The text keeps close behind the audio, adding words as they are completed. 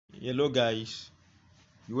Hello guys,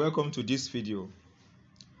 welcome to this video.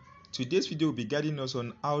 Today's video will be guiding us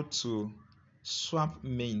on how to swap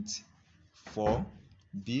mint for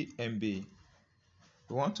BNB.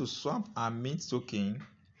 We want to swap our mint token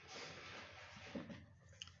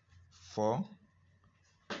for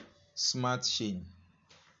smart chain.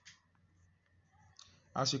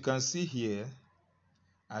 As you can see here,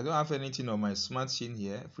 I don't have anything on my smart chain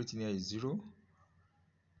here. Everything here is zero.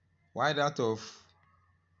 While that of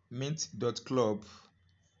mint.club,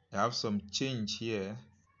 I have some change here,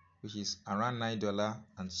 which is around $9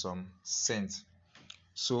 and some cents.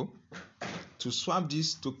 So to swap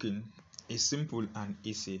this token is simple and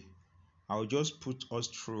easy. I'll just put us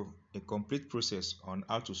through a complete process on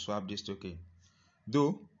how to swap this token.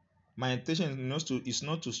 Though my intention is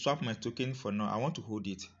not to swap my token for now. I want to hold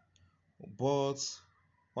it, but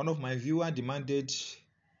one of my viewers demanded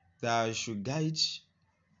that I should guide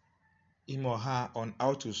him or her on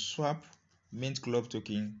how to swap mint club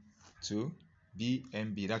token to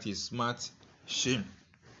BNB, that is smart chain.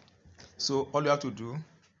 So all you have to do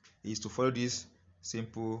is to follow this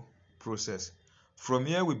simple process. From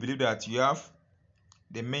here, we believe that you have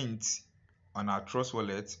the mint on our trust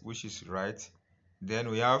wallet, which is right. Then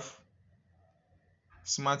we have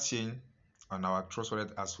smart chain on our trust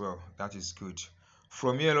wallet as well. That is good.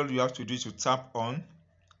 From here, all you have to do is to tap on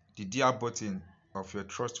the DR button of your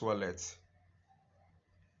trust wallet.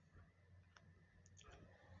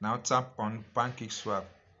 Now tap on Pancakeswap.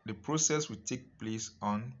 The process will take place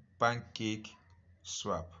on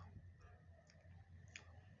Pancakeswap.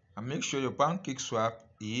 And make sure your Pancakeswap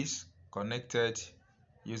is connected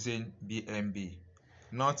using BNB,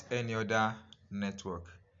 not any other network.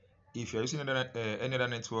 If you're using any other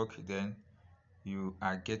network, then you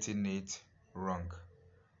are getting it wrong.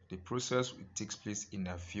 The process takes place in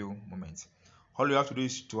a few moments. All you have to do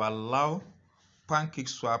is to allow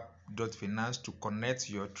Pancakeswap.finance to connect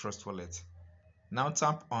your trust wallet. Now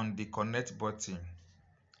tap on the connect button.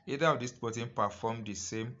 Either of these buttons perform the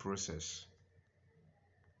same process.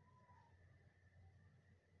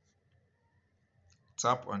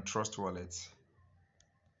 Tap on trust wallet.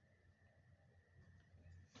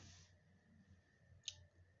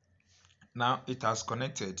 Now it has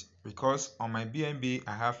connected, because on my BNB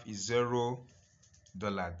I have $0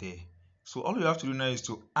 there. So all you have to do now is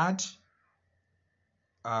to add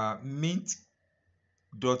mint.club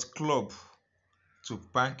to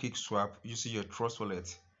Pancakeswap using your trust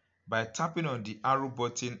wallet by tapping on the arrow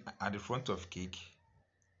button at the front of cake.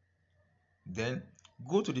 Then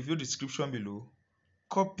go to the video description below,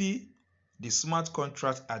 copy the smart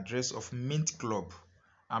contract address of mint club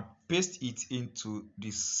and paste it into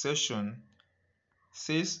the session.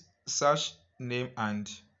 Says search name and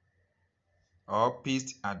or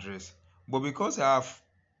paste address, but because I have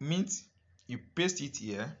mint, you paste it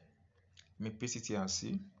here. Let me paste it here and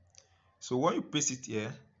see. So when you paste it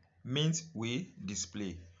here, mint will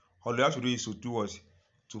display. All you have to do is to do what?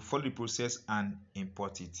 To follow the process and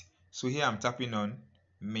import it. So here I'm tapping on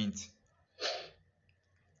mint.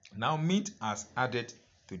 Now mint has added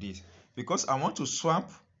to this because I want to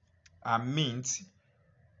swap a mint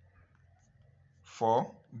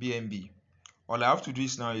for BNB. All I have to do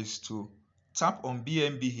is now is to tap on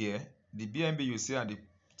BNB here. The BNB you see at the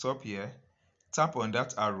top here, tap on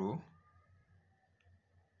that arrow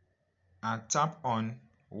and tap on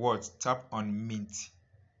what? Tap on mint.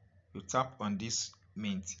 You tap on this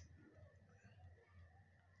mint.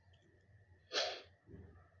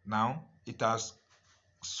 Now it has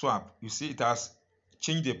swapped. You see it has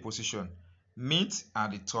changed the position. Mint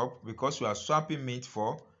at the top because we are swapping mint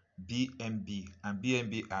for BNB and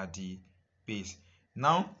BNB at the base.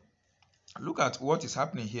 Now look at what is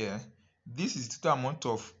happening here. This is the total amount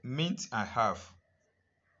of mint I have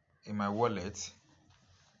in my wallet.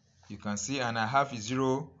 You can see, and I have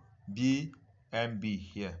 0 BNB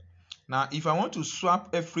here. Now if I want to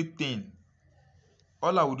swap everything,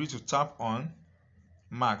 all I will do is to tap on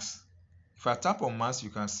max. If I tap on max,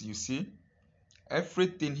 you can see, you see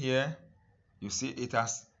everything here. You see it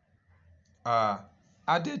has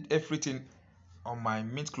added everything on my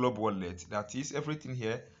mint club wallet. That is, everything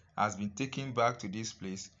here has been taken back to this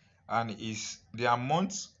place, and is the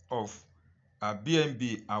amount of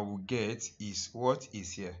BNB I will get is what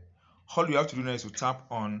is here. All you have to do now is to tap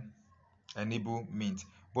on enable mint.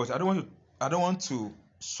 But I don't want to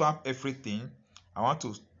swap everything. I want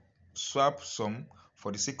to swap some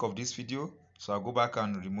for the sake of this video. So I'll go back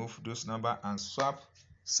and remove those numbers and swap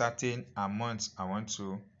certain amounts I want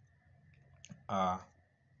to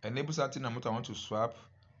enable certain amount I want to swap.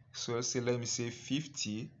 So say, let me say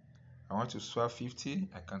 50. I want to swap 50.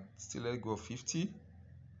 I can still let go of 50.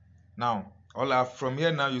 Now all I have from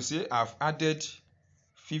here now, you see I've added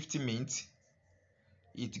 50 mint.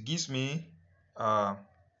 It gives me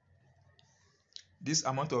this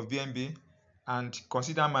amount of BNB, and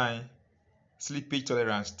consider my slippage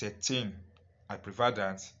tolerance 13. I prefer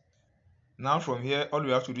that. Now from here, all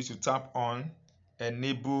we have to do is to tap on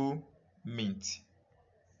enable mint.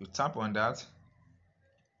 You tap on that.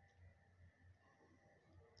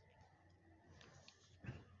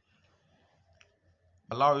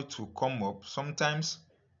 Allow it to come up. Sometimes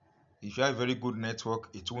if you have a very good network,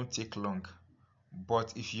 it won't take long,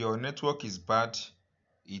 but if your network is bad,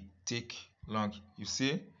 it take long. You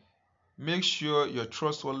see, make sure your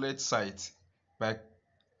trust wallet site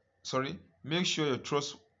make sure you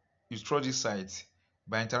trust this site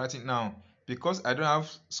by interacting. Now, because I don't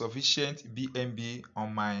have sufficient BNB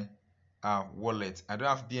on my wallet, I don't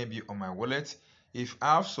have BNB on my wallet. If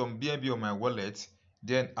I have some BNB on my wallet,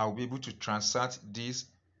 then I'll be able to transact this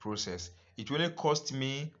process. It will only cost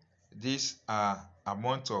me this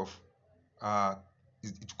amount of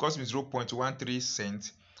it cost me 0.13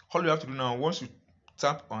 cents. All you have to do now, once you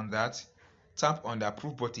tap on that, tap on the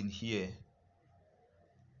approve button here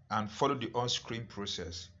and follow the on-screen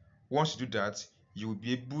process. Once you do that, you will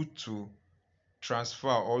be able to transfer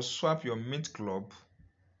or swap your mint.club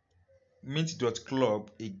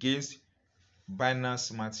against Binance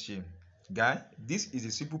Smart Chain. Guy, this is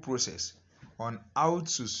a simple process on how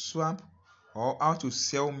to swap or how to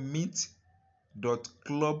sell mint.club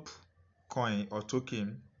coin or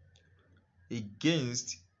token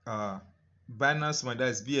against Binance Smart, that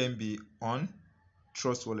is BNB, on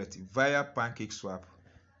Trust Wallet via Pancakeswap.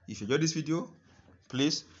 If you enjoyed this video,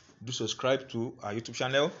 please do subscribe to our YouTube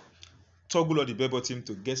channel. Toggle on the bell button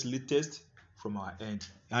to get latest from our end.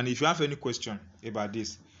 And if you have any question about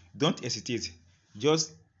this, don't hesitate.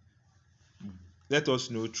 Just let us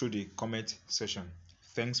know through the comment section.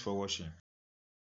 Thanks for watching.